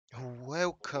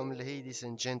Welcome, ladies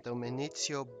and gentlemen. It's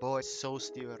your boy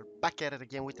Stewer back at it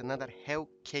again with another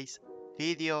Hellcase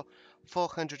video.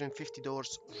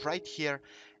 $450 right here,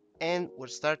 and we're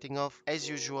starting off as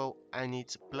usual. I need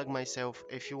to plug myself.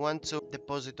 If you want to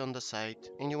deposit on the site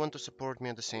and you want to support me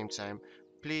at the same time,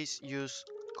 please use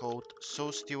code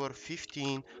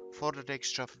SoStewer15 for the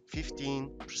extra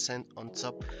 15% on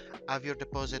top of your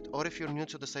deposit. Or if you're new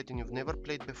to the site and you've never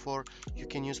played before, you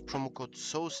can use promo code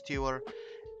SoStewer,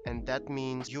 and that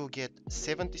means you'll get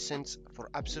 70 cents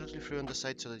for absolutely free on the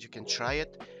site so that you can try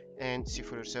it and see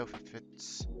for yourself if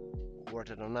it's worth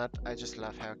it or not. I just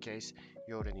love Hellcase,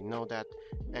 you already know that.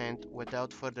 And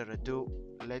without further ado,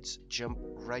 let's jump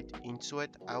right into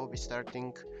it. I will be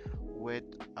starting with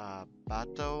a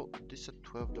battle. This is a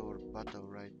 $12 battle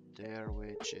right there,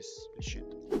 which is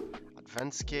shit.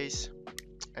 Advanced case,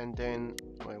 and then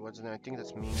wait, what's the name? I think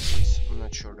that's main case. I'm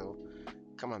not sure though.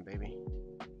 Come on, baby.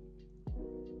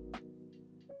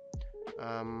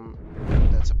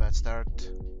 That's a bad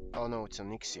start. Oh no, it's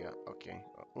Onyxia. Okay,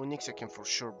 Onyxia can for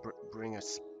sure bring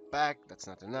us back. That's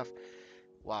not enough.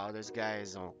 Wow, this guy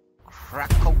is on crack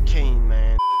cocaine,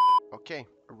 man. Okay,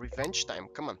 revenge time.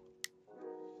 Come on.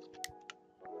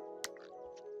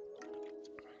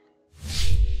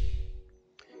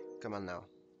 Come on now.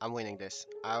 I'm winning this.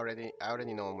 I already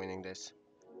know I'm winning this.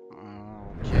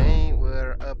 Okay,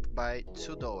 we're up by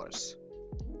 $2.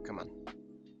 Come on.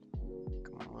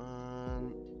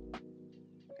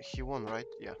 He won, right?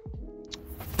 Yeah.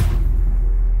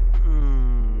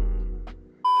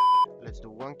 Let's do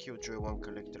one killjoy, one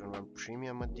collector, and one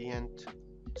premium at the end.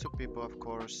 2 people, of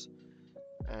course.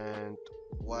 And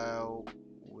while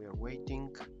we're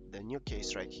waiting, the new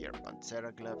case right here,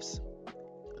 Panzera gloves.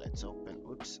 Let's open.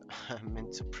 Oops, I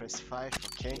meant to press 5.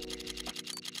 Okay.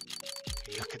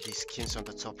 Look at these skins on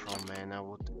the top row, man. I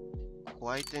would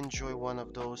quite enjoy one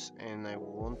of those, and I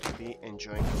won't be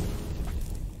enjoying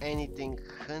anything.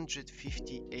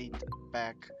 158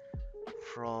 back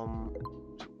from,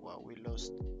 well, we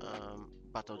lost,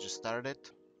 battle just started.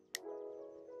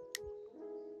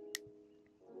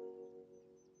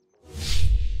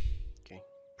 Okay,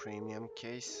 premium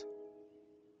case.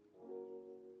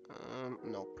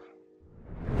 Nope,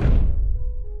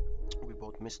 we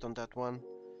both missed on that one.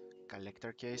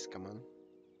 Collector case, come on.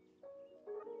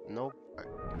 Nope.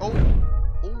 Oh,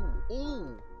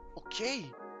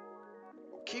 okay.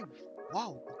 Okay,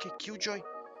 wow, okay, Killjoy.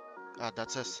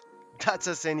 That's us. That's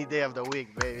us any day of the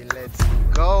week, baby. Let's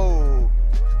go.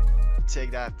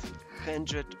 Take that.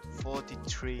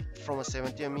 143 from a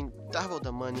 70. I mean, double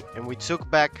the money. And we took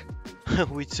back,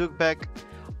 we took back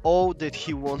all that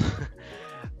he won.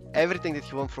 Everything that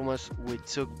he won from us, we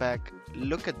took back.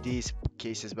 Look at these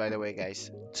cases, by the way, guys.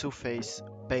 Two-Face,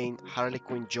 Bane, Harley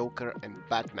Quinn, Joker, and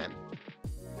Batman.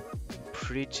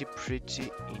 Pretty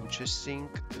interesting.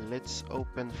 Let's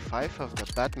open 5 of the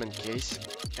Batman case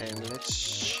and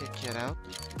let's check it out.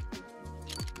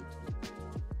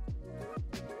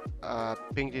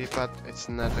 Pink Diddy, it's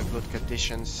not a good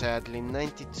condition, sadly.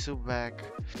 92 back.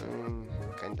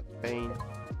 Kinda pain.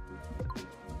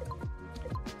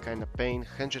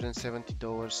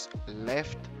 $170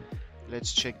 left.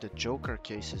 Let's check the Joker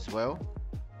case as well.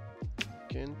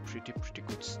 Again, pretty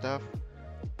good stuff.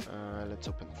 Let's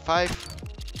open 5.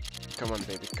 Come on,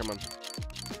 baby, come on.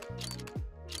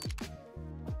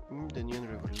 The Neon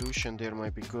Revolution there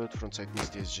might be good. Frontside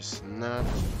Misty is just not.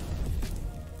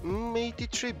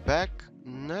 83 back,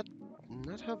 not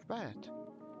half bad.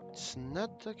 It's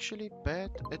not actually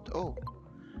bad at all.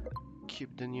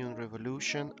 Keep the Neon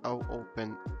Revolution. I'll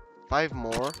open 5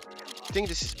 more. I think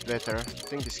this is better. I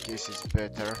think this case is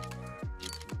better.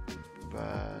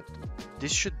 But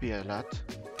this should be a lot,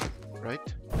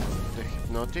 right? The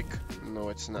Hypnotic? No,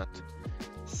 it's not.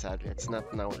 Sadly, it's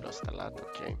not. Now we lost a lot.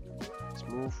 Okay, let's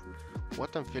move.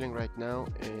 What I'm feeling right now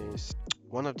is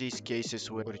one of these cases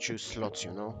where you choose slots,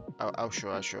 you know. I'll show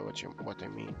what I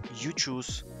mean. You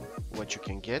choose what you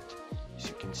can get, as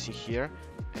you can see here.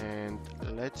 And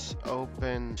let's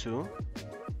open 2.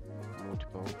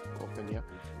 Multiple open, yeah.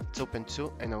 Let's open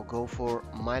 2, and I'll go for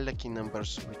my lucky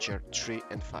numbers, which are 3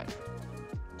 and 5.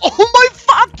 Oh my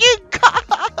fucking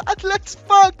god! Let's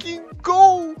fucking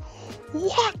go!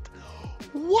 What?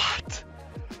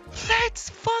 Let's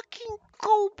fucking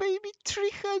go, baby!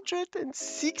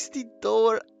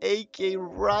 $360 AK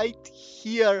right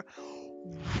here.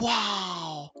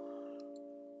 Wow!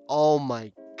 Oh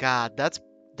my god, that's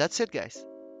it, guys.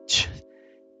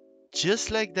 Just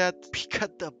like that, we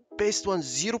got the best one,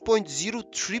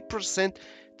 0.03%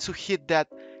 to hit that.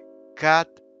 God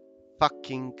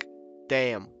fucking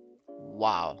damn.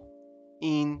 Wow.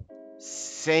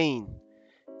 Insane.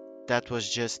 That was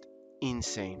just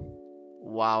insane.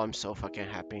 Wow, I'm so fucking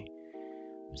happy.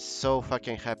 So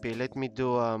fucking happy. Let me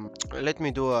do a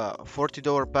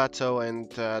 $40 battle and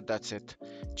that's it.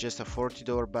 Just a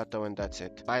 $40 battle and that's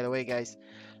it. By the way, guys,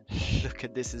 look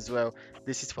at this as well.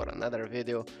 This is for another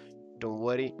video. Don't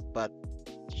worry, but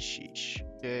sheesh.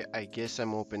 Okay, I guess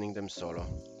I'm opening them solo.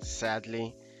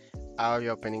 Sadly, I'll be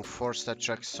opening 4-star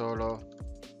track solo,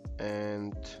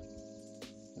 and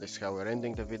this is how we're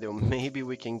ending the video. Maybe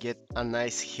we can get a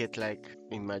nice hit, like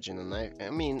imagine a knife. I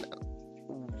mean,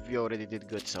 we already did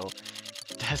good, so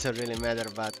it doesn't really matter.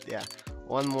 But yeah,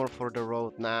 one more for the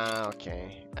road. Nah,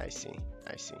 okay, I see.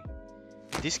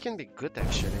 This can be good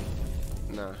actually.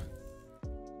 Nah,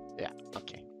 yeah,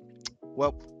 okay.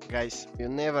 Well, guys, you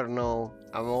never know.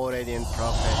 I'm already in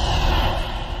profit.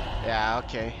 Yeah,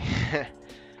 okay.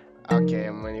 Okay,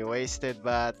 money wasted,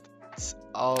 but it's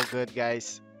all good,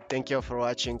 guys. Thank you for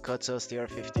watching. Code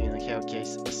SoStr15 on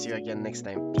Hellcase. I'll see you again next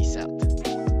time. Peace out.